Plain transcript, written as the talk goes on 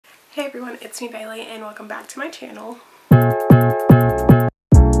Hey everyone, it's me Baylee and welcome back to my channel.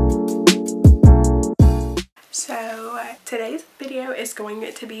 So today's video is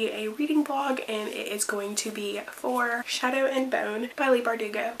going to be a reading vlog and it is going to be for Shadow and Bone by Leigh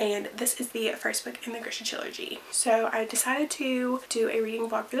Bardugo, and this is the first book in the Grisha trilogy. So I decided to do a reading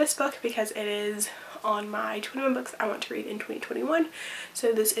vlog for this book because it is on my 21 books I want to read in 2021.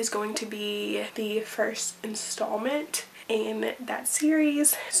 So this is going to be the first installment in that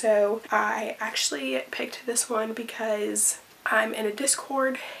series. So I actually picked this one because I'm in a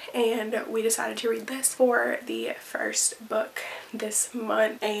Discord and we decided to read this for the first book this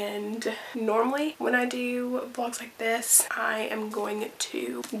month, and normally when I do vlogs like this I am going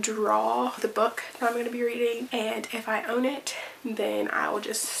to draw the book that I'm going to be reading, and if I own it then I will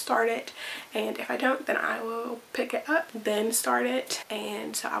just start it, and if I don't then I will pick it up then start it,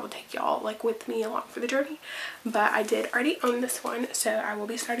 and so I will take y'all like with me along for the journey. But I did already own this one, so I will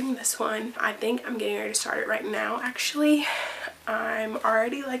be starting this one. I think I'm getting ready to start it right now actually. I'm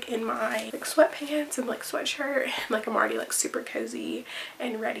already like in my like sweatpants and like sweatshirt, like I'm already like super cozy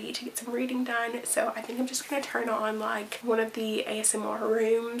and ready to get some reading done. So I think I'm just gonna turn on like one of the ASMR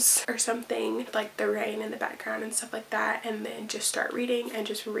rooms or something, like the rain in the background and stuff like that, and then just start reading and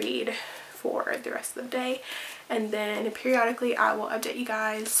just read for the rest of the day. And then periodically I will update you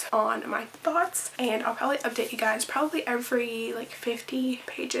guys on my thoughts, and I'll probably update you guys probably every like 50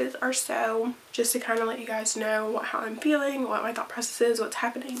 pages or so, just to kind of let you guys know how I'm feeling, what my thought process is, what's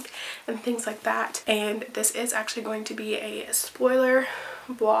happening, and things like that. And this is actually going to be a spoiler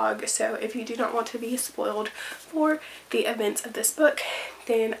vlog, so if you do not want to be spoiled for the events of this book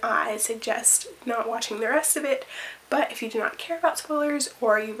then I suggest not watching the rest of it. But if you do not care about spoilers,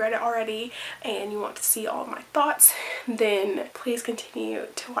 or you read it already and you want to see all of my thoughts, then please continue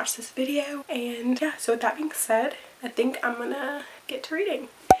to watch this video. And yeah, so with that being said, I think I'm gonna get to reading.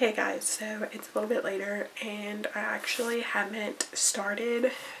 Hey guys, so it's a little bit later and I actually haven't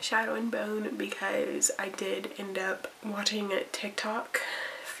started Shadow and Bone because I did end up watching TikTok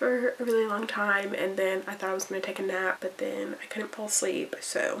for a really long time, and then I thought I was going to take a nap, but then I couldn't fall asleep.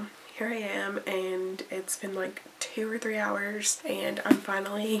 So here I am, and it's been like 2 or 3 hours and I'm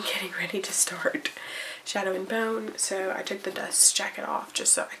finally getting ready to start Shadow and Bone. So I took the dust jacket off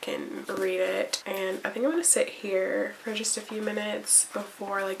just so I can read it, and I think I'm gonna sit here for just a few minutes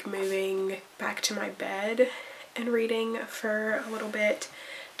before like moving back to my bed and reading for a little bit,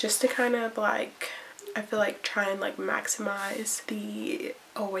 just to kind of like, I feel like try and like maximize the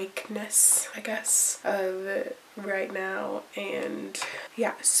awakeness, I guess, of right now. And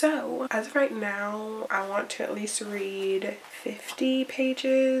yeah, so as of right now I want to at least read 50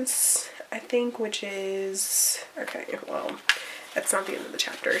 pages I think, which is okay, well that's not the end of the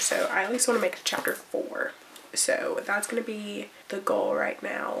chapter, so I at least want to make it chapter 4. So that's gonna be the goal right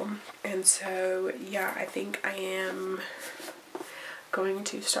now. And so yeah, I think I am going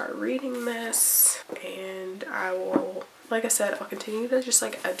to start reading this, and I will, like I said, I'll continue to just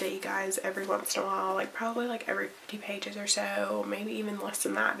like update you guys every once in a while, like probably like every 50 pages or so, maybe even less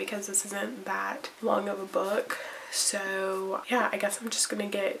than that because this isn't that long of a book. So yeah, I guess I'm just gonna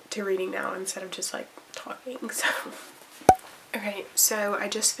get to reading now instead of just like talking. So okay, so I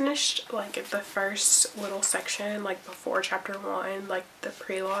just finished like the first little section, like before chapter 1, like the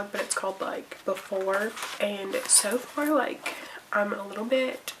prelogue, but it's called like Before, and so far like I'm a little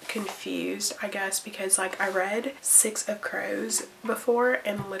bit confused, I guess, because like I read 6 of Crows before,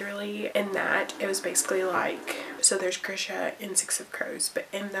 and literally in that it was basically like, so there's Grisha in 6 of Crows, but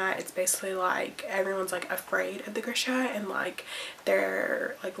in that it's basically like everyone's like afraid of the Grisha and like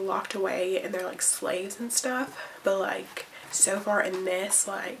they're like locked away and they're like slaves and stuff. But like so far in this,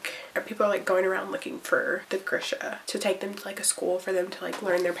 like people are like going around looking for the Grisha to take them to like a school for them to like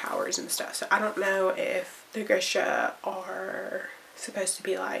learn their powers and stuff. So I don't know if the Grisha are supposed to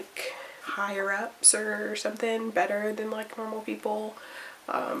be like higher ups or something, better than like normal people.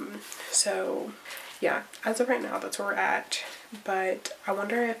 So yeah, as of right now that's where we're at. But I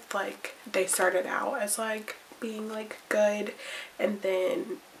wonder if like they started out as like being like good and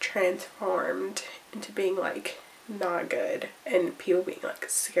then transformed into being like not good, and people being like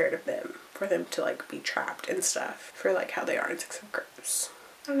scared of them for them to like be trapped and stuff for like how they are in 6 of Crows.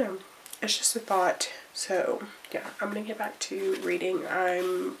 I don't know, it's just a thought. So yeah, I'm gonna get back to reading.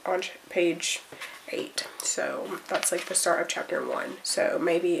 I'm on page 8, so that's like the start of chapter 1, so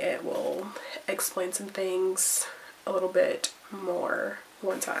maybe it will explain some things a little bit more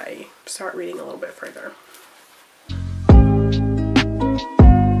once I start reading a little bit further.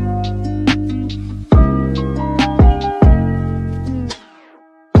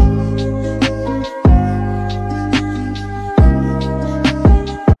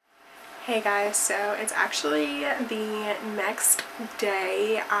 Hey guys, so it's actually the next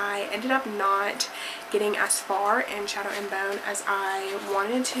day. I ended up not getting as far in Shadow and Bone as I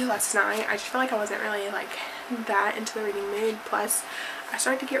wanted to last night. I just feel like I wasn't really like that into the reading mood. Plus, I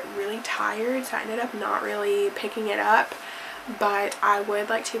started to get really tired, so I ended up not really picking it up. But I would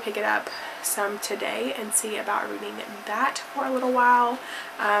like to pick it up some today and see about reading that for a little while.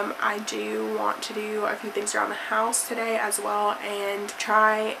 I do want to do a few things around the house today as well and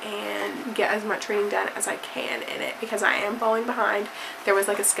try and get as much reading done as I can in it, because I am falling behind. There was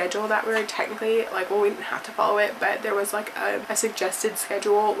like a schedule that we were technically like, well, we didn't have to follow it, but there was like a suggested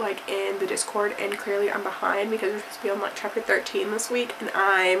schedule like in the Discord, and clearly I'm behind because we're supposed to be on like chapter 13 this week and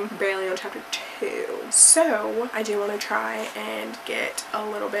I'm barely on chapter 2. So I do want to try and get a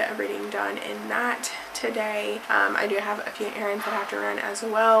little bit of reading done in that today. I do have a few errands that I have to run as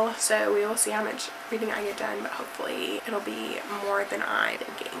well, so we will see how much reading I get done, but hopefully it'll be more than I'm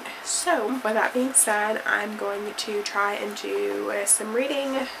thinking. So with that being said, I'm going to try and do some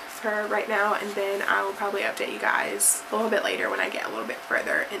reading for right now, and then I will probably update you guys a little bit later when I get a little bit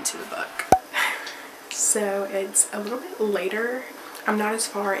further into the book. So it's a little bit later. I'm not as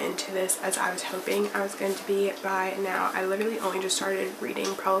far into this as I was hoping I was going to be by now. I literally only just started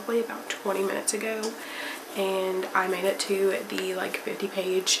reading probably about 20 minutes ago, and I made it to the like 50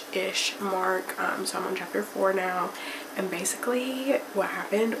 page-ish mark. So I'm on chapter 4 now, and basically what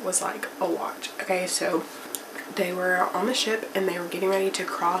happened was like a lot. Okay, so they were on the ship and they were getting ready to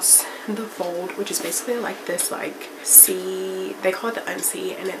cross the fold, which is basically like this like sea, they call it the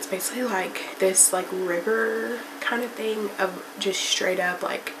unsea, and it's basically like this like river kind of thing of just straight up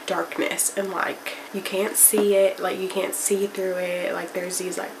like darkness, and like you can't see it, like you can't see through it. Like there's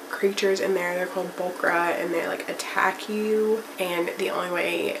these like creatures in there, they're called Volcra, and they like attack you, and the only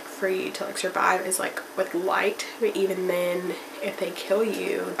way for you to like survive is like with light. But even then, if they kill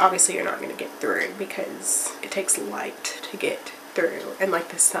you, obviously you're not going to get through because it takes light to get through, and like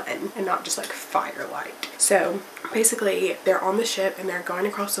the sun, and not just like firelight. So basically they're on the ship and they're going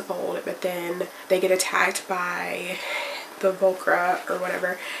across the fold, but then they get attacked by the Volcra or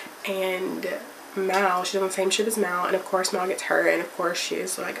whatever, and Mal, she's on the same ship as Mal, and of course Mal gets hurt, and of course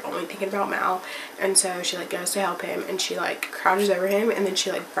she's like only thinking about Mal, and so she like goes to help him, and she like crouches over him, and then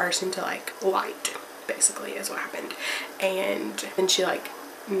she like bursts into like light, basically is what happened. And then she like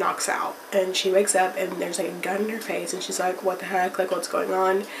knocks out, and she wakes up and there's like a gun in her face, and she's like, what the heck, like what's going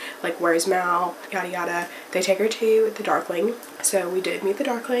on, like where's Mal, yada yada. They take her to the Darkling. So we did meet the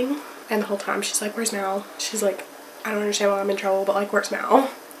Darkling, and the whole time she's like, where's Mal? She's like, I don't understand why I'm in trouble, but like where's Mal?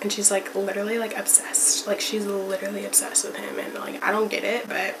 And she's like literally like obsessed, like she's literally obsessed with him, and like I don't get it.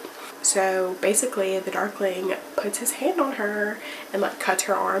 But so basically the Darkling puts his hand on her and like cuts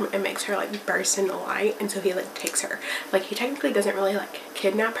her arm and makes her like burst into light, and so he like takes her. Like he technically doesn't really like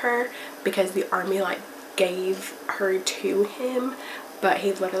kidnap her because the army like gave her to him, but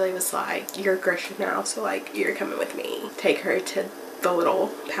he literally was like, you're a Christian now, so like you're coming with me. Take her to the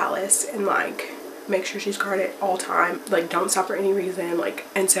little palace and like make sure she's guarded all time, like don't stop for any reason, like.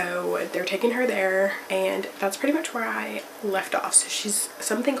 And so they're taking her there, and that's pretty much where I left off. So she's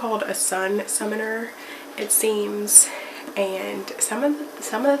something called a sun summoner, it seems, and some of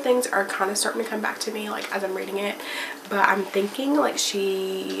the things are kind of starting to come back to me like as I'm reading it, but I'm thinking like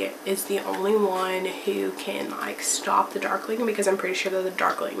she is the only one who can like stop the Darkling, because I'm pretty sure that the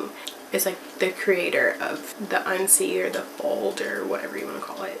Darkling is like the creator of the unsea or the fold or whatever you want to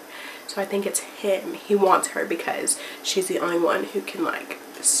call it. So I think it's him. He wants her because she's the only one who can like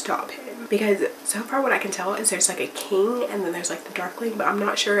stop him. Because so far what I can tell is there's like a king and then there's like the Darkling, but I'm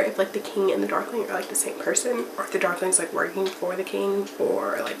not sure if like the king and the Darkling are like the same person, or if the Darkling's like working for the king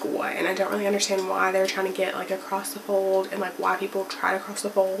or like what. And I don't really understand why they're trying to get like across the fold, and like why people try to cross the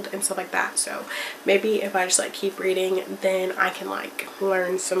fold and stuff like that. So maybe if I just like keep reading, then I can like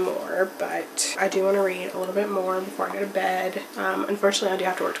learn some more. But I do want to read a little bit more before I go to bed. Unfortunately I do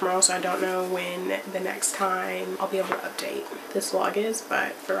have to work tomorrow, so I don't know when the next time I'll be able to update this vlog is,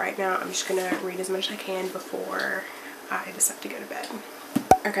 but for right now I'm just gonna read as much as I can before I decide to go to bed.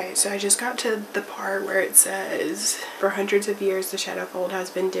 Okay, so I just got to the part where it says, for hundreds of years the Shadowfold has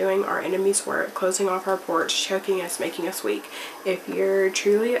been doing our enemy's work, closing off our ports, choking us, making us weak. If you're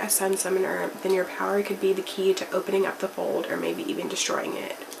truly a sun summoner, then your power could be the key to opening up the fold, or maybe even destroying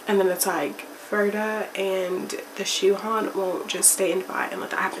it. And then it's like, Ferda and the Shuhan won't just stand by and let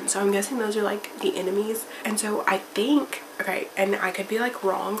that happen. So I'm guessing those are like the enemies. And so I think, okay, and I could be like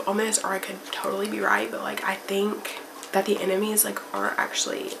wrong on this, or I could totally be right, but like I think that the enemies like aren't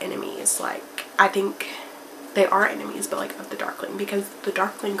actually enemies. Like I think they are enemies, but like of the Darkling, because the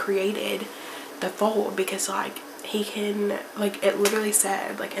Darkling created the fold, because like he can, like, it literally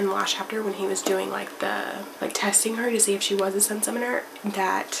said, like, in the last chapter when he was doing like the, like, testing her to see if she was a sun summoner,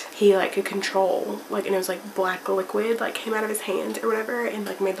 that he like could control, like, and it was like black liquid like came out of his hand or whatever and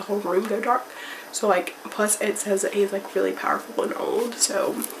like made the whole room go dark. So like, plus it says that he's like really powerful and old,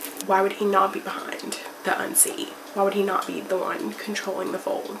 so why would he not be behind the unsee? Why would he not be the one controlling the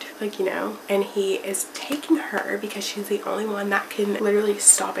fold? Like, you know? And he is taking her because she's the only one that can literally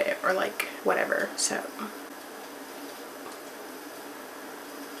stop it or like whatever. So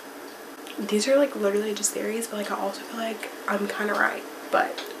these are like literally just theories, but like I also feel like I'm kind of right,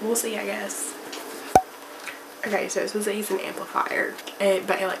 but we'll see, I guess. Okay, so it says that he's an amplifier,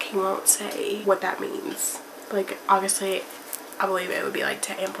 but like he won't say what that means. Like, obviously I believe it would be like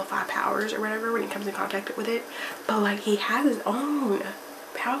to amplify powers or whatever when he comes in contact with it, but like he has his own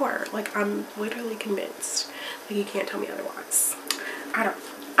power. Like, I'm literally convinced. Like, you can't tell me otherwise. I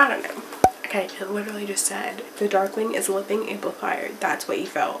don't know. Okay, it literally just said the Darkling is a living amplifier. That's what he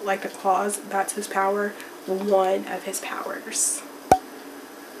felt. Like the claws, that's his power. One of his powers.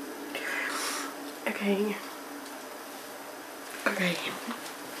 Okay. Okay.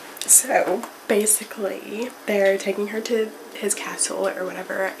 So basically they're taking her to his castle or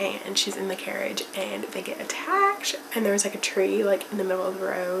whatever, and she's in the carriage and they get attacked, and there's like a tree like in the middle of the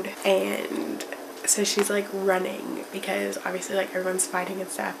road, and so she's like running because obviously like everyone's fighting and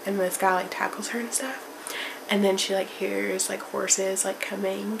stuff, and this guy like tackles her and stuff, and then she like hears like horses like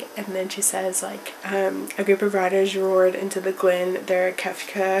coming, and then she says like a group of riders roared into the glen, their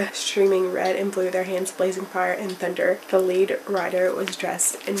kefka streaming red and blue, their hands blazing fire and thunder. The lead rider was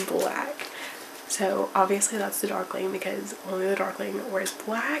dressed in black. So obviously that's the Darkling because only the Darkling wears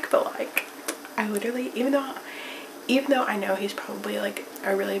black, but like I literally, even though I know he's probably like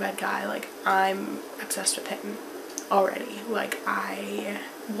a really bad guy, like I'm obsessed with him already. Like, I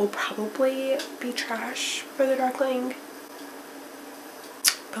will probably be trash for the Darkling,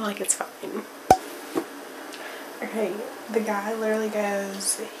 but like it's fine. Okay, the guy literally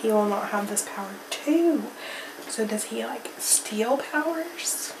goes, he will not have this power too. So does he like steal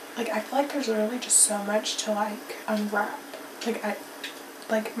powers? Like, I feel like there's literally just so much to like unwrap.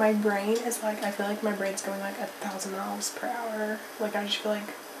 Like my brain is like, I feel like my brain's going like 1,000 miles per hour. Like, I just feel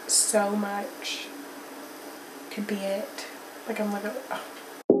like so much could be it. Like, I'm like, oh.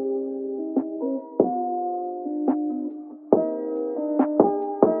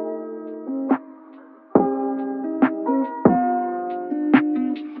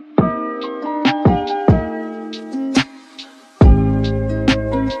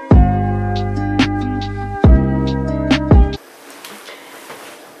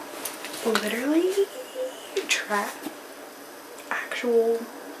 Literally actual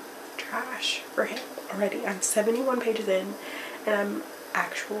trash for him already. I'm 71 pages in and I'm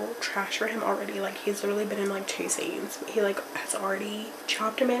actual trash for him already. Like, he's literally been in like 2 scenes. He like has already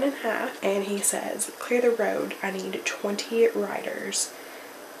chopped a man in half, and he says, clear the road, I need 20 riders.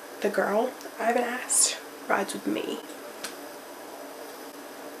 The girl I haven't asked rides with me.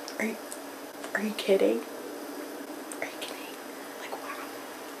 Are you kidding?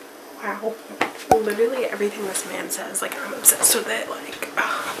 Wow. Literally everything this man says, like, I'm obsessed with it.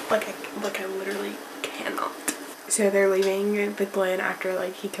 Like I literally cannot. So they're leaving the glen after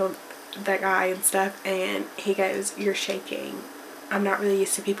like he killed that guy and stuff, and he goes, you're shaking. I'm not really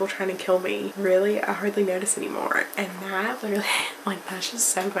used to people trying to kill me. Really? I hardly notice anymore. And that literally, like, that's just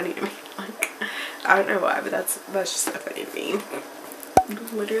so funny to me. Like, I don't know why, but that's just so funny to me.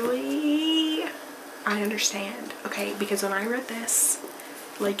 Literally, I understand. Okay, because when I read this,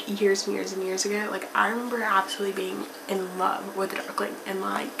 like, years and years and years ago, like, I remember absolutely being in love with the Darkling, and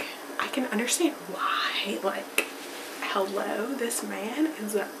like, I can understand why. Like, hello, this man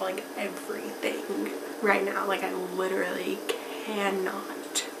is like everything right now. Like, I literally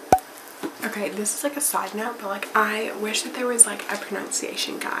cannot. Okay, this is like a side note, but like, I wish that there was like a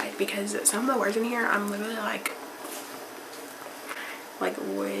pronunciation guide, because some of the words in here I'm literally like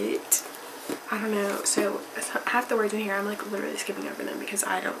what? I don't know. So half the words in here I'm like literally skipping over them because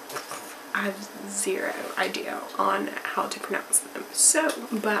I have zero idea on how to pronounce them. So,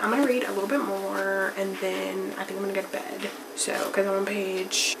 but I'm gonna read a little bit more and then I think I'm gonna go to bed. So, because I'm on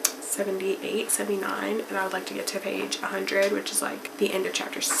page 78, 79, and I would like to get to page 100, which is like the end of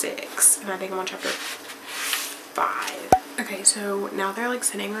chapter 6, and I think I'm on chapter 5. Okay, so now they're like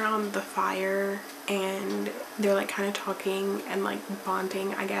sitting around the fire and they're like kind of talking and like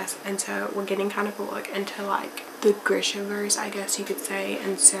bonding, I guess, and so we're getting kind of a look into like the Grishaverse, I guess you could say.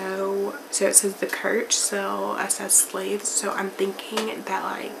 And so it says the Kirch sell us as slaves, so I'm thinking that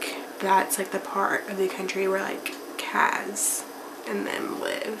like that's like the part of the country where like Kaz and them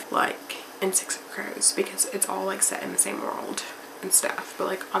live. Like, in Six of Crows because it's all like set in the same world and stuff. But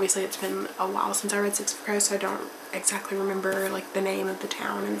like obviously it's been a while since I read Six of Crows, so I don't exactly remember like the name of the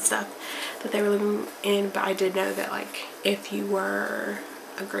town and stuff that they were living in. But I did know that like if you were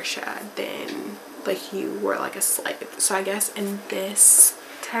a Grisha, then like you were like a slave. So I guess in this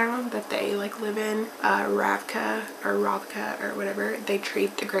town that they like live in, Ravka or whatever, they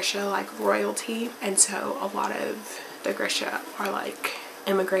treat the Grisha like royalty, and so a lot of the Grisha are like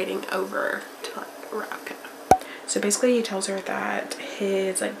immigrating over to like Ravka. So basically he tells her that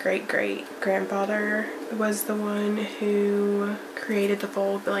his like great-great-grandfather was the one who created the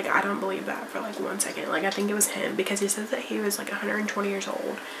fold, but like I don't believe that for like 1 second. Like I think it was him, because he says that he was like 120 years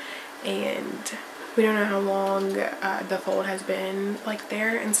old, and we don't know how long the fold has been like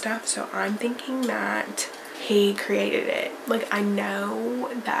there and stuff. So I'm thinking that he created it. Like I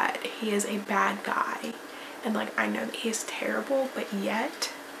know that he is a bad guy, and like I know that he is terrible, but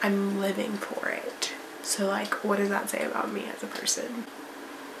yet I'm living for it. So like what does that say about me as a person?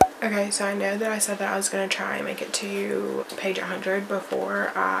 Okay, so I know that I said that I was going to try and make it to page 100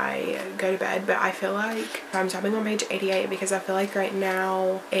 before I go to bed, but I feel like I'm stopping on page 88 because I feel like right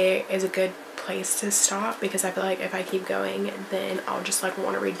now it is a good place to stop, because I feel like if I keep going then I'll just like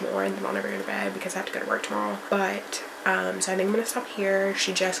want to read more and then I'll never go to bed because I have to go to work tomorrow. But so I think I'm going to stop here.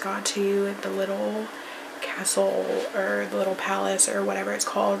 She just got to the little castle or the little palace or whatever it's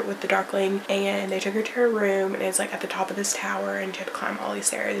called with the Darkling, and they took her to her room, and it's like at the top of this tower, and she had to climb all these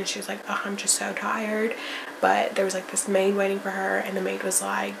stairs, and she was like, oh, I'm just so tired. But there was like this maid waiting for her, and the maid was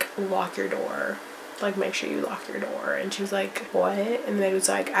like, lock your door, like make sure you lock your door. And she was like, what? And then it was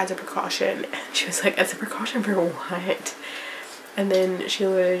like, as a precaution. And she was like, as a precaution for what? And then she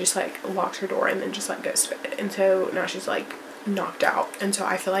literally just like locks her door and then just like goes to bed. And so now she's like knocked out. And so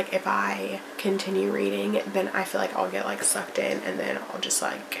I feel like if I continue reading, then I feel like I'll get like sucked in, and then I'll just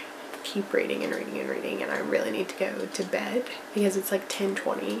like keep reading and reading and reading, and I really need to go to bed because it's like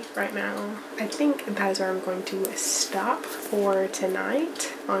 10:20 right now. I think that is where I'm going to stop for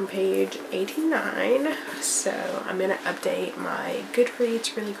tonight, on page 89. So I'm gonna update my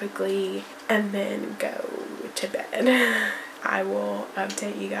Goodreads really quickly and then go to bed. I will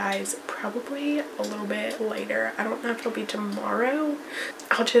update you guys probably a little bit later. I don't know if it'll be tomorrow.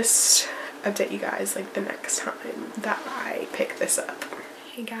 I'll just update you guys like the next time that I pick this up.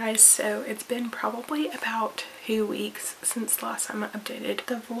 Hey guys, so it's been probably about 2 weeks since the last time I updated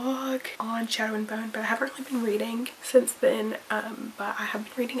the vlog on Shadow and Bone, but I haven't really been reading since then. But I have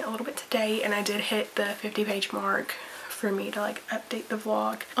been reading a little bit today, and I did hit the 50-page mark for me to like update the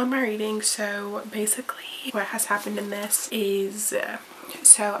vlog on my reading. So basically what has happened in this is,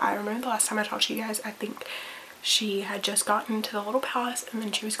 so I remember the last time I talked to you guys, I think she had just gotten to the little palace and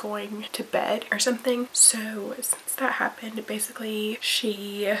then she was going to bed or something. So since that happened, basically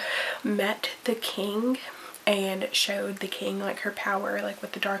she met the king and showed the king like her power like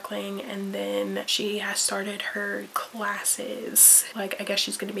with the Darkling, and then she has started her classes. Like I guess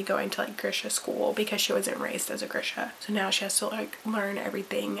she's going to be going to like Grisha school because she wasn't raised as a Grisha, so now she has to like learn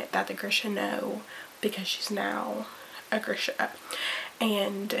everything that the Grisha know because she's now a Grisha.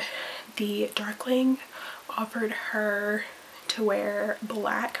 And the Darkling offered her to wear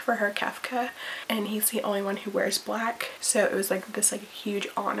black for her Kefka, and he's the only one who wears black, so it was like this like huge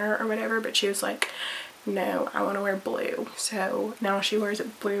honor or whatever. But she was like, no, I want to wear blue. So now she wears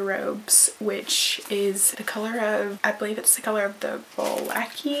blue robes, which is the color of, I believe it's the color of the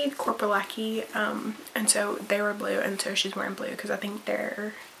Corporalaki, and so they were blue, and so she's wearing blue because I think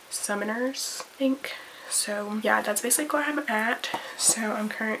they're summoners, I think. So yeah, that's basically where I'm at. So I'm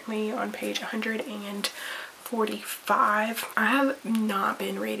currently on page 145. I have not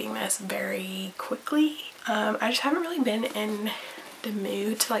been reading this very quickly. I just haven't really been in the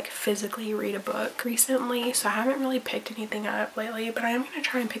mood to like physically read a book recently, so I haven't really picked anything up lately, but I am going to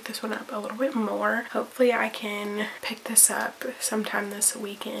try and pick this one up a little bit more. Hopefully I can pick this up sometime this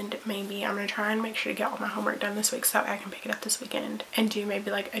weekend. Maybe I'm going to try and make sure to get all my homework done this week so that I can pick it up this weekend and do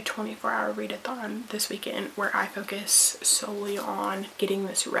maybe like a 24-hour readathon this weekend where I focus solely on getting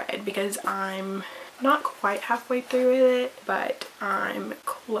this read, because I'm not quite halfway through it, but I'm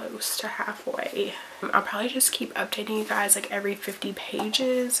close to halfway. I'll probably just keep updating you guys like every 50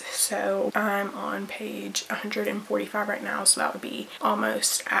 pages. So I'm on page 145 right now, so that would be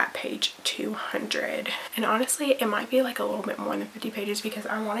almost at page 200. And honestly, it might be like a little bit more than 50 pages because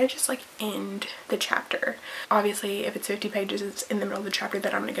I want to just like end the chapter. Obviously, if it's 50 pages, it's in the middle of the chapter,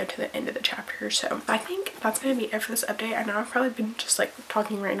 then I'm going to go to the end of the chapter. So I think that's going to be it for this update. I know I've probably been just like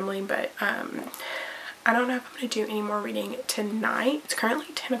talking randomly, but I don't know if I'm going to do any more reading tonight. It's currently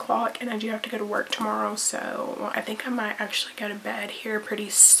 10 o'clock and I do have to go to work tomorrow, so I think I might actually go to bed here pretty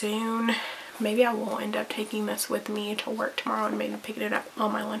soon. Maybe I will end up taking this with me to work tomorrow and maybe picking it up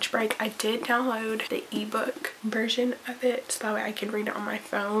on my lunch break. I did download the ebook version of it so that way I can read it on my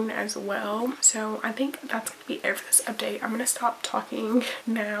phone as well. So I think that's going to be it for this update. I'm going to stop talking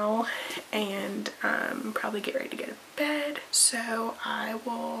now and probably get ready to go to bed. So I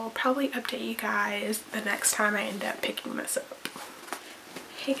will probably update you guys the next time I end up picking this up.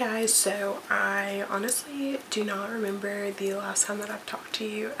 Hey guys, so I honestly do not remember the last time that I've talked to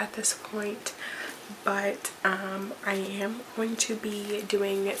you at this point, but I am going to be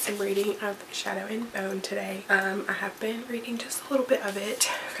doing some reading of Shadow and Bone today. I have been reading just a little bit of it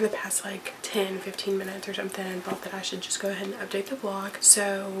for the past like 10-15 minutes or something and thought that I should just go ahead and update the vlog.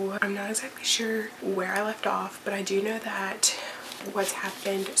 So I'm not exactly sure where I left off, but I do know that what's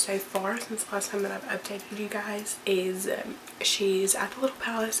happened so far since the last time that I've updated you guys is she's at the Little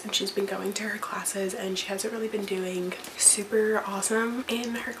Palace and she's been going to her classes and she hasn't really been doing super awesome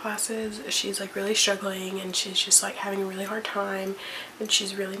in her classes. She's like really struggling and she's just like having a really hard time and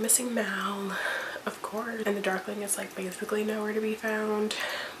she's really missing Mal, of course, and the Darkling is like basically nowhere to be found,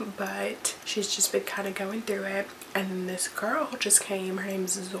 but she's just been kind of going through it. And then this girl just came, her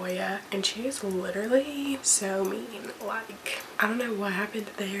name's Zoya, and she is literally so mean. Like, I don't know what happened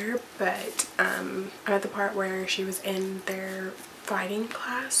there, but I'm at the part where she was in their fighting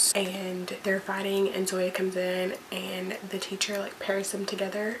class and they're fighting and Zoya comes in and the teacher like pairs them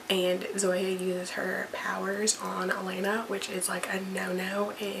together and Zoya uses her powers on Elena, which is like a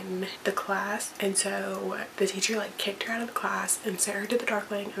no-no in the class, and so the teacher like kicked her out of the class and sent her to the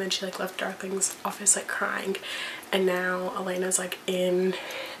Darkling, and then she like left Darkling's office like crying. And now Elena's like in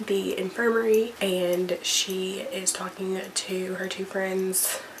the infirmary and she is talking to her two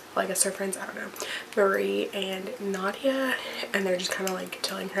friends, well, I guess her friends, I don't know, Marie and Nadia, and they're just kind of like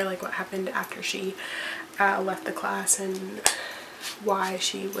telling her like what happened after she left the class and why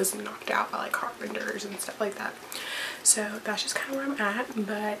she was knocked out by like carpenters and stuff like that. So that's just kind of where I'm at.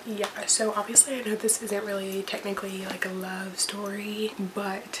 But yeah, so obviously I know this isn't really technically like a love story,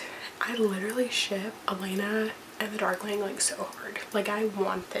 but I literally ship Elena and the Darkling like so hard. Like I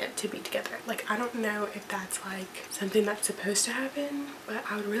want them to be together. Like I don't know if that's like something that's supposed to happen, but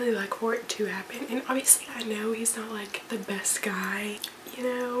I would really like for it to happen. And obviously I know he's not like the best guy, you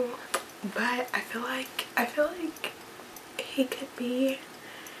know, but I feel like he could be,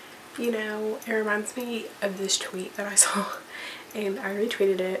 you know. It reminds me of this tweet that I saw and I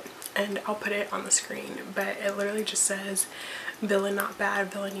retweeted it and I'll put it on the screen, but it literally just says, "Villain not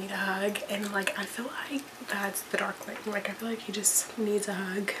bad, villain need a hug." And like I feel like that's the Darkling. Like I feel like he just needs a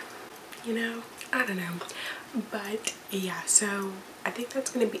hug, you know. I don't know, but yeah, so I think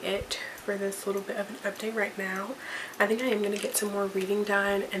that's gonna be it for this little bit of an update right now. I think I am gonna get some more reading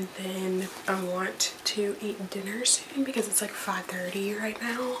done and then I want to eat dinner soon because it's like 5:30 right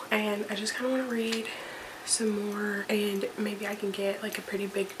now and I just kind of want to read some more and maybe I can get like a pretty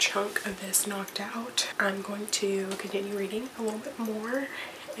big chunk of this knocked out. I'm going to continue reading a little bit more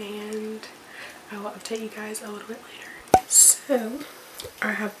and I will update you guys a little bit later. So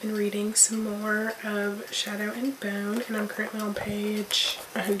I have been reading some more of Shadow and Bone and I'm currently on page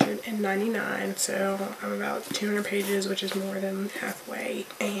 199, so I'm about 200 pages, which is more than halfway.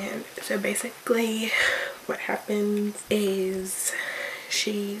 And so basically what happens is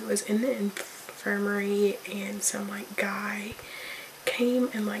she was in the infirmary and some like guy came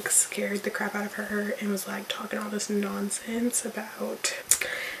and like scared the crap out of her and was like talking all this nonsense about,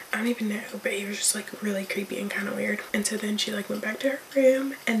 I don't even know, but he was just like really creepy and kind of weird. And so then she like went back to her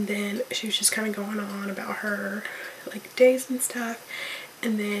room and then she was just kind of going on about her like days and stuff,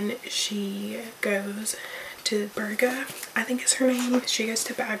 and then she goes to Berga, I think is her name. She goes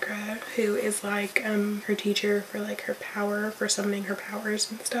to Bagra, who is like her teacher for like her power, for summoning her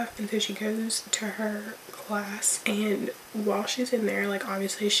powers and stuff. And so she goes to her class, and while she's in there, like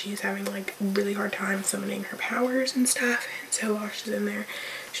obviously she's having like really hard time summoning her powers and stuff. And so while she's in there,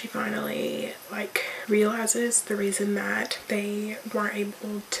 she finally like realizes the reason that they weren't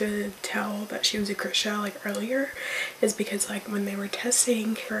able to tell that she was a Krisha like earlier is because like when they were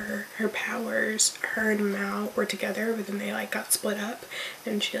testing for her powers, her and Mal were together, but then they like got split up,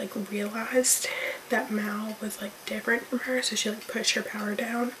 and she like realized that Mal was like different from her, so she like pushed her power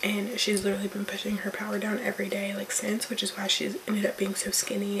down, and she's literally been pushing her power down every day like since, which is why she's ended up being so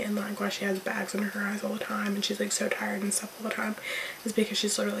skinny, and like why she has bags under her eyes all the time and she's like so tired and stuff all the time, is because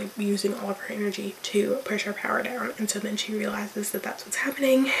she's literally using all of her energy to push her power down. And so then she realizes that that's what's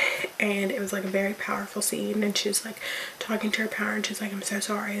happening, and it was like a very powerful scene, and she's like talking to her power and she's like, I'm so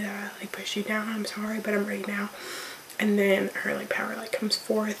sorry that I like pushed you down, I'm sorry, but I'm ready now. And then her like power like comes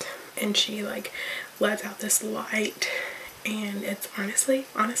forth, and she like lets out this light, and it's honestly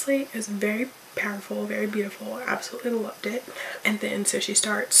it's very powerful, very beautiful. I absolutely loved it. And then so she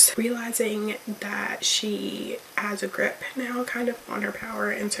starts realizing that she has a grip now kind of on her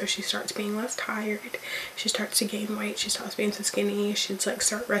power, and so she starts being less tired, she starts to gain weight, she stops being so skinny, she's like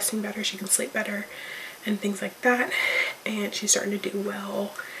start resting better, she can sleep better and things like that, and she's starting to do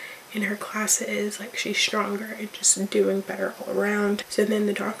well in her classes, like she's stronger and just doing better all around. So then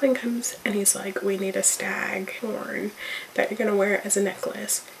the Darkling comes and he's like, we need a stag horn that you're gonna wear as a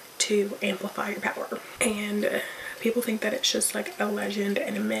necklace to amplify your power. And people think that it's just like a legend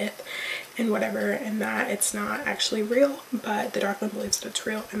and a myth and whatever, and that it's not actually real, but the Darkling believes that it's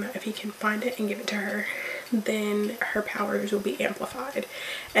real, and that if he can find it and give it to her, then her powers will be amplified,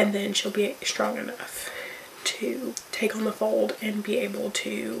 and then she'll be strong enough to take on the fold and be able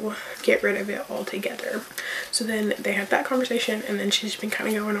to get rid of it altogether. So then they have that conversation, and then she's been kind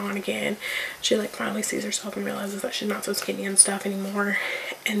of going on again. She like finally sees herself and realizes that she's not so skinny and stuff anymore,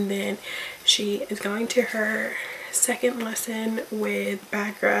 and then she is going to her second lesson with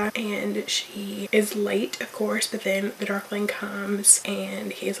Bagra, and she is late of course, but then the Darkling comes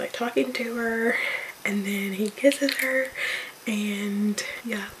and he's like talking to her, and then he kisses her. And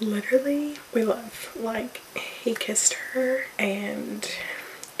yeah, literally we love, like he kissed her, and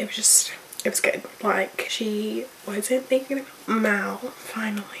it was good. Like she wasn't thinking about Mal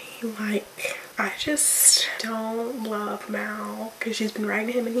finally. Like I just don't love Mal because she's been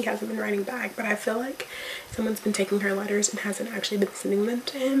writing him and he hasn't been writing back, but I feel like someone's been taking her letters and hasn't actually been sending them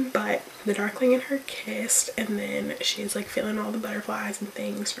to him. But the Darkling and her kissed, and then she's like feeling all the butterflies and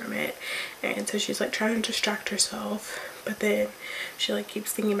things from it, and so she's like trying to distract herself, but then she like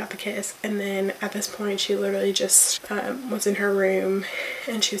keeps thinking about the kiss. And then at this point she literally just was in her room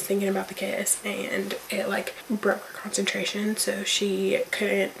and she was thinking about the kiss, and it like broke her concentration, so she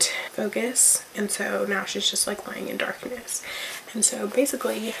couldn't focus, and so now she's just like lying in darkness. And so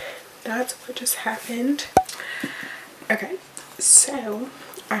basically that's what just happened. Okay, so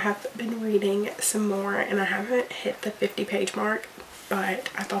I have been reading some more and I haven't hit the 50-page mark, but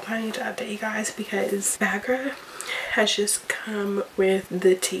I thought I need to update you guys because Bagra has just come with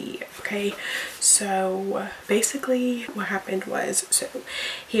the tea. Okay, so basically what happened was, so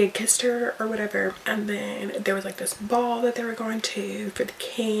he had kissed her or whatever, and then there was like this ball that they were going to for the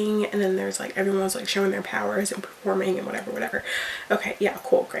king, and then there's like everyone was like showing their powers and performing and whatever. Okay, yeah,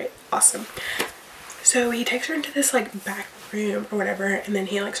 cool, great, awesome. So he takes her into this like back room or whatever, and then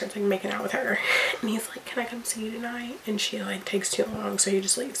he like starts like making out with her, and he's like, can I come see you tonight? And she like takes too long, so he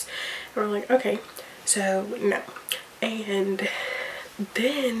just leaves, and we're like, okay. So no. And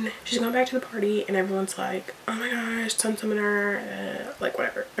then she's going back to the party and everyone's like, oh my gosh, Sun Summoner, like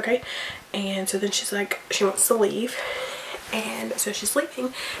whatever, okay? And so then she's like, she wants to leave, and so she's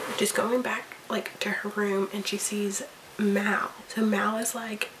leaving, just going back like to her room, and she sees Mal. So Mal is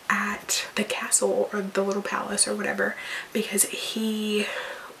like at the castle or the little palace or whatever, because he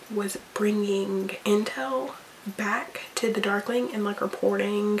was bringing intel back to the Darkling and like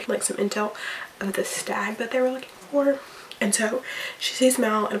reporting like some intel of the stag that they were looking for. And so she sees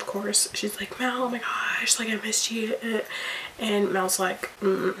Mal, and of course she's like, Mal, oh my gosh, like I missed you. And Mal's like,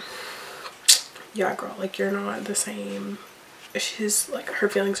 yeah girl, like you're not the same. She's like, her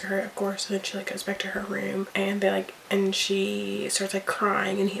feelings are hurt of course, and then she like goes back to her room, and they like, and she starts like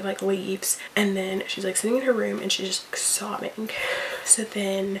crying, and he like leaves, and then she's like sitting in her room and she's just like sobbing. So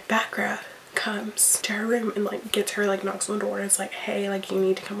then Bagra comes to her room and like gets her, like knocks on the door and is like, hey, like you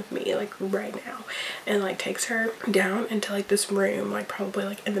need to come with me like right now, and like takes her down into like this room, like probably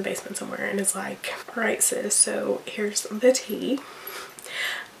like in the basement somewhere, and is like, all right sis, so here's the tea.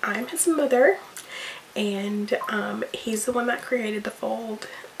 I'm his mother, and he's the one that created the fold.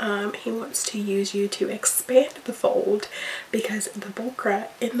 He wants to use you to expand the fold because the Volcra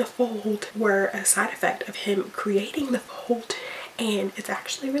in the fold were a side effect of him creating the fold, and it's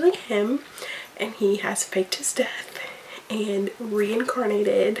actually really him, and he has faked his death and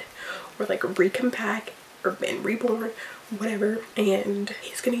reincarnated or like recompact or been reborn, whatever, and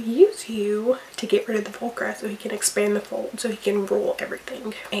he's gonna use you to get rid of the Volcra so he can expand the fold, so he can rule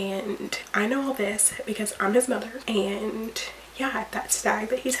everything. And I know all this because I'm his mother, and yeah, that stag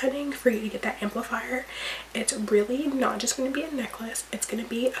that he's hunting, for you to get that amplifier, it's really not just going to be a necklace, it's going to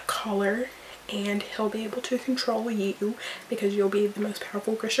be a collar, and he'll be able to control you because you'll be the most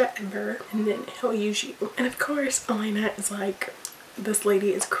powerful Grisha ever, and then he'll use you. And of course Elena is like, this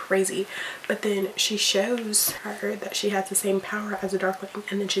lady is crazy, but then she shows her that she has the same power as a Darkling,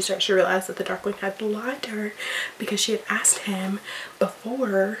 and then she starts to realize that the Darkling had lied to her because she had asked him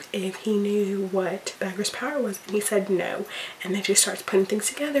before if he knew what Bagger's power was, and he said no. And then she starts putting things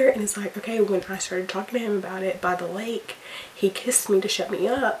together and is like, okay, when I started talking to him about it by the lake, he kissed me to shut me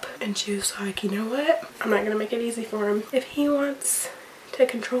up. And she was like, you know what, I'm not gonna make it easy for him. If he wants to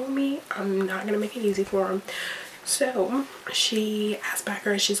control me, I'm not gonna make it easy for him. So she asked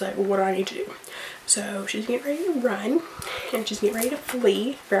Bagger, and she's like, well, what do I need to do? So she's getting ready to run, and she's getting ready to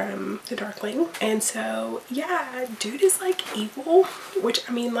flee from the Darkling. And so yeah, dude is like evil, which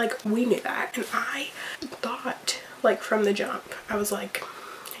I mean, like, we knew that, and I thought, like, from the jump, I was like,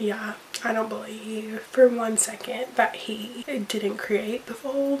 yeah, I don't believe for 1 second that he didn't create the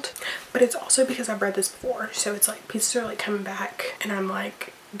fold. But it's also because I've read this before, so it's like pieces are like coming back, and I'm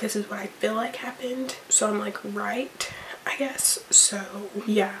like, this is what I feel like happened, so I'm like, right, I guess. So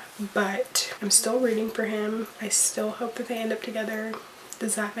yeah, but I'm still rooting for him. I still hope that they end up together.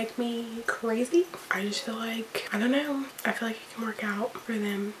 Does that make me crazy? I just feel like, I don't know, I feel like it can work out for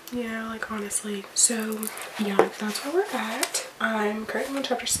them, you know, like, honestly. So yeah, that's where we're at. I'm currently on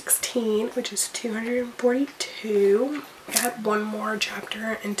chapter 16, which is 242. I have one more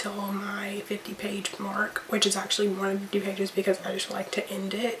chapter until my 50-page mark, which is actually more than 50 pages because I just like to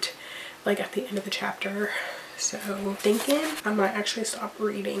end it like at the end of the chapter. So thinking I might actually stop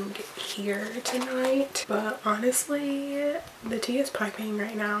reading here tonight, but honestly the tea is piping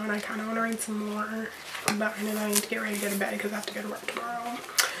right now and I kind of want to read some more, but I know that I need to get ready to go to bed because I have to go to work tomorrow.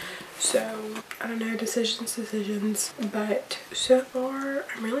 So I don't know, decisions, but so far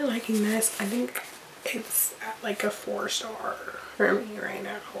I'm really liking this. I think it's at like a 4-star for me right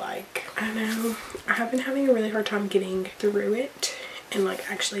now. Like, I don't know, I have been having a really hard time getting through it and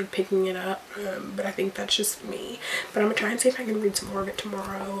like actually picking it up, but I think that's just me. But I'm gonna try and see if I can read some more of it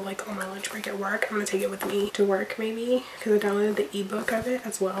tomorrow, like on my lunch break at work. I'm gonna take it with me to work maybe, because I downloaded the ebook of it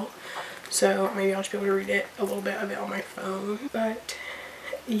as well, so maybe I'll just be able to read it, a little bit of it on my phone. But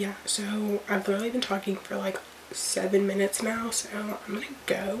yeah, so I've literally been talking for like 7 minutes now, so I'm gonna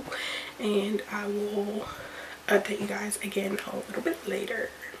go and I will update you guys again a little bit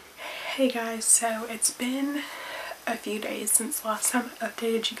later. Hey guys, so it's been a few days since the last time I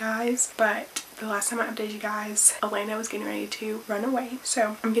updated you guys, but the last time I updated you guys, Elena was getting ready to run away,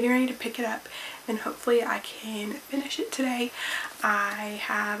 so I'm getting ready to pick it up and hopefully I can finish it today. I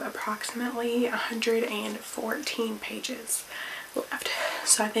have approximately 114 pages left,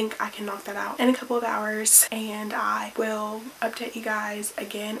 so I think I can knock that out in a couple of hours, and I will update you guys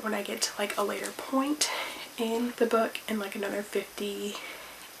again when I get to like a later point in the book, in like another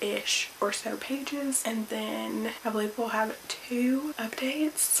 50-ish or so pages, and then I believe we'll have 2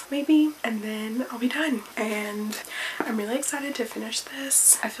 updates maybe, and then I'll be done. And I'm really excited to finish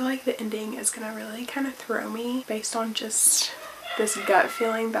this. I feel like the ending is gonna really kind of throw me based on just this gut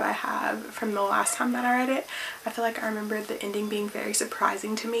feeling that I have from the last time that I read it. I feel like I remember the ending being very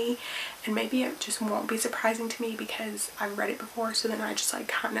surprising to me, and maybe it just won't be surprising to me because I've read it before, so then I just like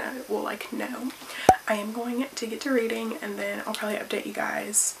kind of will like know. I am going to get to reading and then I'll probably update you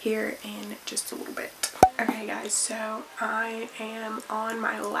guys here in just a little bit. Okay guys, so I am on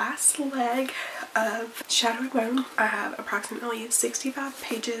my last leg of Shadow and Bone. I have approximately 65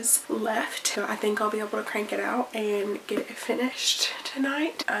 pages left, so I think I'll be able to crank it out and get it finished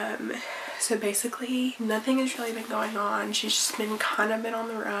tonight. So basically nothing has really been going on. She's just been kind of on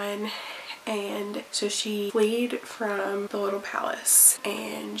the run. And so she fled from the little palace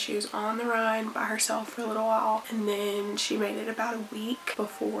and she was on the run by herself for a little while, and then she made it about a week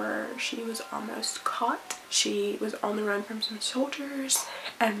before she was almost caught. She was on the run from some soldiers,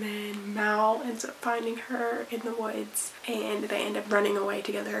 and then Mal ends up finding her in the woods and they end up running away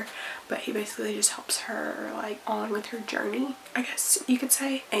together, but he basically just helps her like on with her journey, I guess you could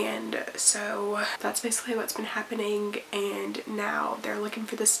say. And so that's basically what's been happening, and now they're looking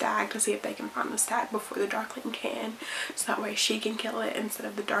for the stag to see if they can find the stag before the Darkling can, so that way she can kill it instead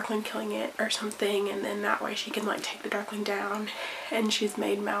of the Darkling killing it or something, and then that way she can like take the Darkling down. And she's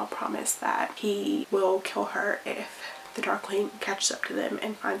made Mal promise that he will kill her if the Darkling catches up to them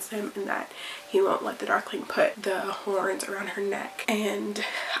and finds them, and that he won't let the Darkling put the horns around her neck. And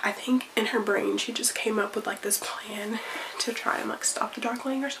I think in her brain she just came up with like this plan to try and like stop the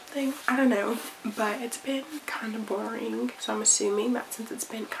Darkling or something. I don't know, but it's been kind of boring, so I'm assuming that since it's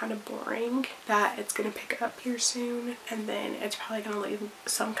been kind of boring that it's gonna pick up here soon, and then it's probably gonna leave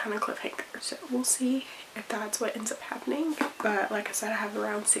some kind of cliffhanger. So we'll see if that's what ends up happening. But like I said, I have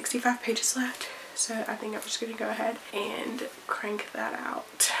around 65 pages left, so I think I'm just gonna go ahead and crank that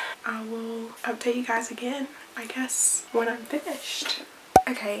out. I will update you guys again, I guess, when I'm finished.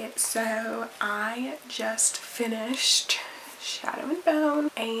 Okay, so I just finished Shadow and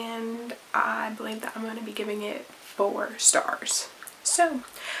Bone, and I believe that I'm going to be giving it 4 stars. So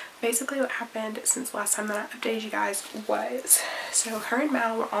basically what happened since the last time that I updated you guys was, so her and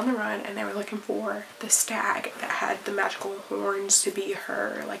Mal were on the run and they were looking for the stag that had the magical horns to be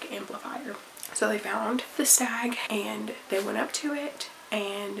her like amplifier. So they found the stag and they went up to it,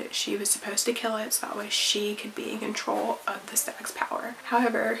 and she was supposed to kill it so that way she could be in control of the stag's power.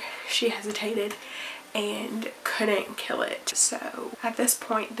 However, she hesitated and couldn't kill it. So at this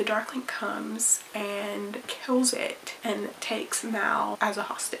point the Darkling comes and kills it and takes Mal as a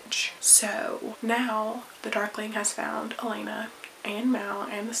hostage. So now the Darkling has found Elena and Mal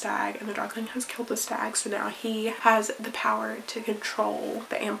and the stag, and the Darkling has killed the stag, so now he has the power to control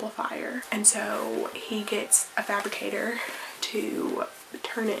the amplifier. And so he gets a fabricator to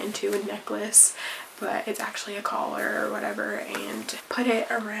turn it into a necklace, but it's actually a collar or whatever, and put it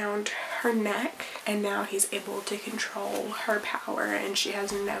around her neck, and now he's able to control her power and she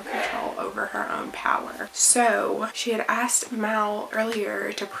has no control over her own power. So she had asked Mal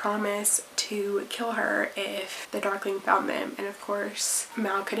earlier to promise to kill her if the Darkling found them, and of course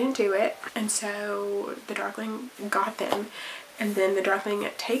Mal couldn't do it, and so the Darkling got them, and then the Darkling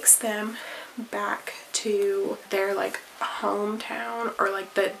takes them back to their like hometown, or like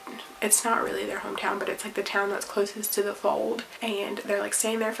it's not really their hometown, but it's like the town that's closest to the fold, and they're like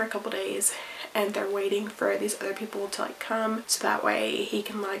staying there for a couple days and they're waiting for these other people to like come so that way he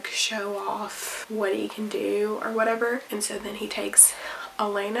can like show off what he can do or whatever. And so then he takes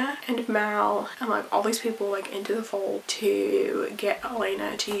Elena and Mal and like all these people like into the fold to get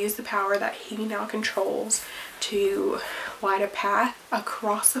Elena to use the power that he now controls to light a path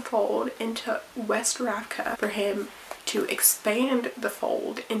across the fold into West Ravka for him to expand the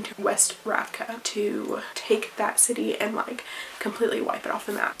fold into West Ravka, to take that city and like completely wipe it off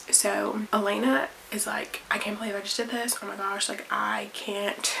the map. So Elena is like, I can't believe I just did this, oh my gosh, like I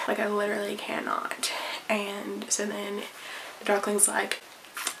can't, like I literally cannot. And so then the Darkling's like,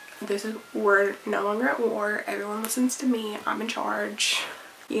 we're no longer at war, everyone listens to me, I'm in charge,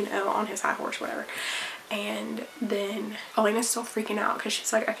 you know, on his high horse, whatever. And then Elena's still freaking out because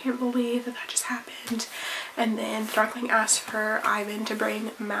she's like, I can't believe that just happened. And then the Darkling asks for Ivan to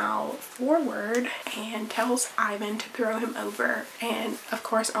bring Mal forward and tells Ivan to throw him over. And of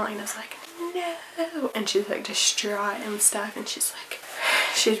course Elena's like, no. And she's like distraught and stuff, and she's like,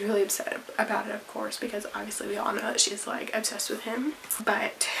 she's really upset about it, of course, because obviously we all know that she's like obsessed with him.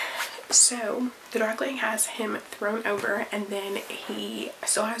 But so the Darkling has him thrown over, and then he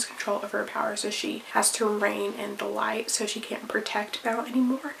still has control over her power, so she has to reign in the light, so she can't protect Mal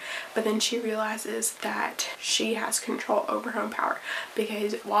anymore. But then she realizes that she has control over her own power,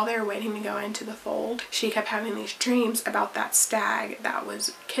 because while they were waiting to go into the fold, she kept having these dreams about that stag that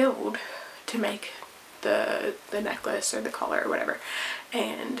was killed to make the necklace or the collar or whatever,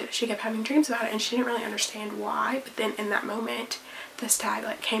 and she kept having dreams about it and she didn't really understand why. But then in that moment the stag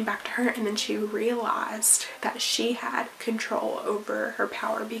like came back to her, and then she realized that she had control over her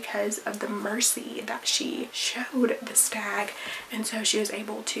power because of the mercy that she showed the stag, and so she was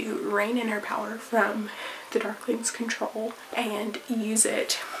able to rein in her power from the Darkling's control and use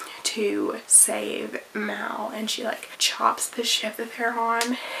it to save Mal. And she like chops the ship that they're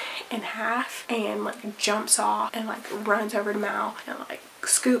on in half and like jumps off and like runs over to Mal and like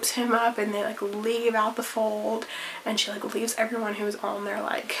scoops him up, and they like leave out the fold, and she like leaves everyone who was on their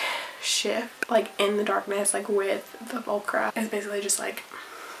like ship like in the darkness like with the Volcra. It's basically just like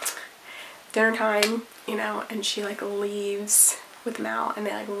dinner time, you know, and she like leaves with Mal and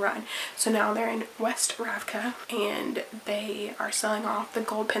they like run. So now they're in West Ravka and they are selling off the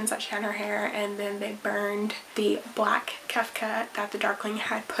gold pins that she had in her hair, and then they burned the black kefka that the Darkling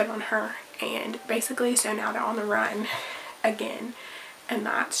had put on her. And basically, so now they're on the run again, and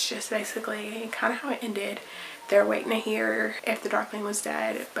that's just basically kind of how it ended. They're waiting to hear if the Darkling was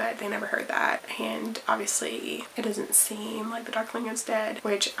dead, but they never heard that. And obviously it doesn't seem like the Darkling is dead,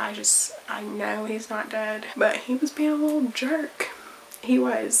 which I know he's not dead, but he was being a little jerk. He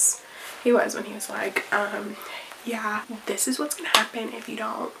was when he was like, yeah, this is what's gonna happen if you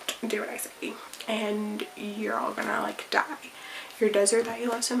don't do what I say, and you're all gonna like die. Your desert that you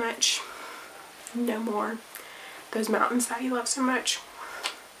love so much, no more. Those mountains that you love so much,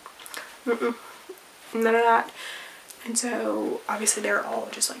 none of that. And so obviously they're all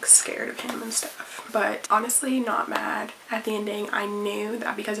just like scared of him and stuff, but honestly not mad at the ending. I knew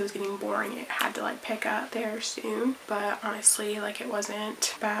that because it was getting boring it had to like pick up there soon, but honestly like it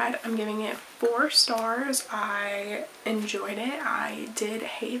wasn't bad. I'm giving it 4 stars. I enjoyed it. I did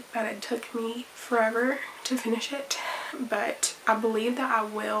hate that it took me forever to finish it, but I believe that I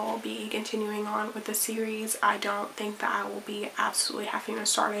will be continuing on with the series. I don't think that I will be absolutely having to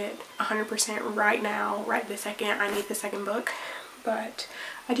start it 100% right now, right this second. I need the second book, but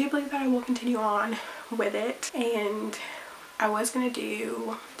I do believe that I will continue on with it. And I was going to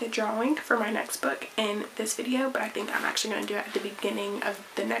do the drawing for my next book in this video, but I think I'm actually going to do it at the beginning of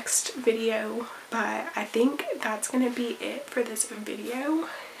the next video. But I think that's going to be it for this video.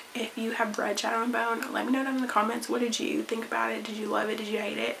 If you have read Shadow and Bone, let me know down in the comments. What did you think about it? Did you love it? Did you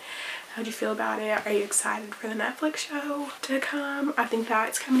hate it? How did you feel about it? Are you excited for the Netflix show to come? I think that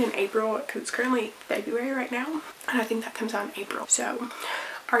it's coming in April because it's currently February right now, and I think that comes out in April. So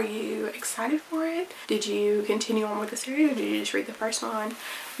are you excited for it? Did you continue on with the series, or did you just read the first one?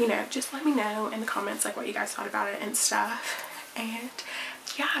 You know, just let me know in the comments like what you guys thought about it and stuff. And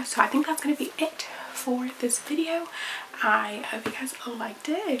yeah, so I think that's gonna be it for this video. I hope you guys liked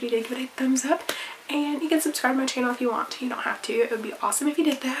it. If you did, give it a thumbs up, and you can subscribe to my channel if you want to. You don't have to. It would be awesome if you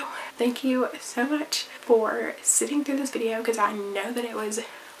did though. Thank you so much for sitting through this video because I know that it was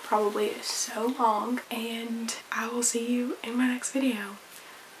probably so long, and I will see you in my next video.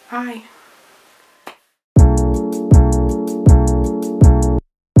 Bye.